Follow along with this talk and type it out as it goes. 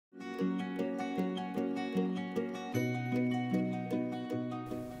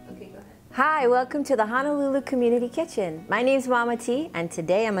Hi, welcome to the Honolulu Community Kitchen. My name's Mama T, and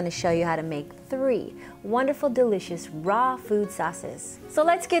today I'm going to show you how to make 3 wonderful, delicious raw food sauces. So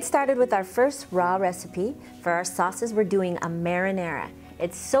let's get started with our first raw recipe. For our sauces, we're doing a marinara.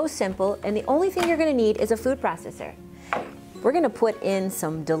 It's so simple, and the only thing you're going to need is a food processor. We're going to put in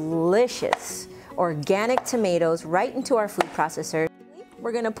some delicious organic tomatoes right into our food processor.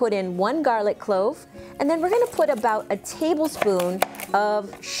 We're going to put in 1 garlic clove, and then we're going to put about a tablespoon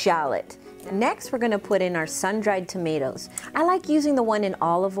of shallot. Next, we're going to put in our sun-dried tomatoes. I like using the one in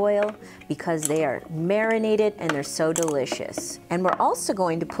olive oil because they are marinated and they're so delicious. And we're also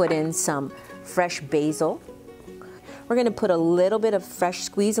going to put in some fresh basil. We're going to put a little bit of fresh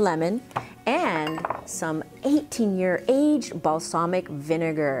squeezed lemon and some 18-year aged balsamic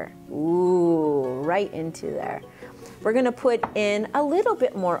vinegar. Ooh, right into there. We're going to put in a little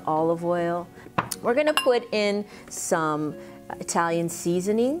bit more olive oil. We're going to put in some Italian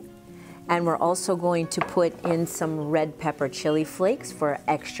seasoning. And we're also going to put in some red pepper chili flakes for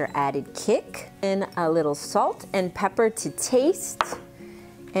extra added kick. And a little salt and pepper to taste.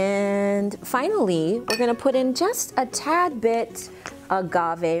 And finally, we're going to put in just a tad bit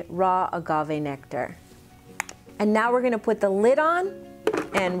agave, raw agave nectar. And now we're going to put the lid on,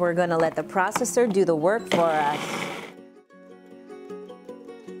 and we're going to let the processor do the work for us.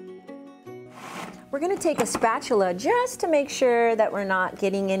 We're going to take a spatula just to make sure that we're not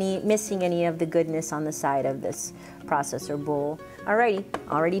missing any of the goodness on the side of this processor bowl. Alrighty,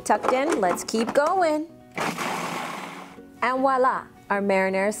 already tucked in, let's keep going. And voila, our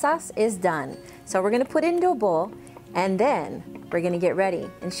marinara sauce is done. So we're going to put it into a bowl, and then we're going to get ready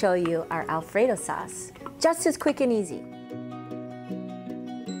and show you our Alfredo sauce. Just as quick and easy.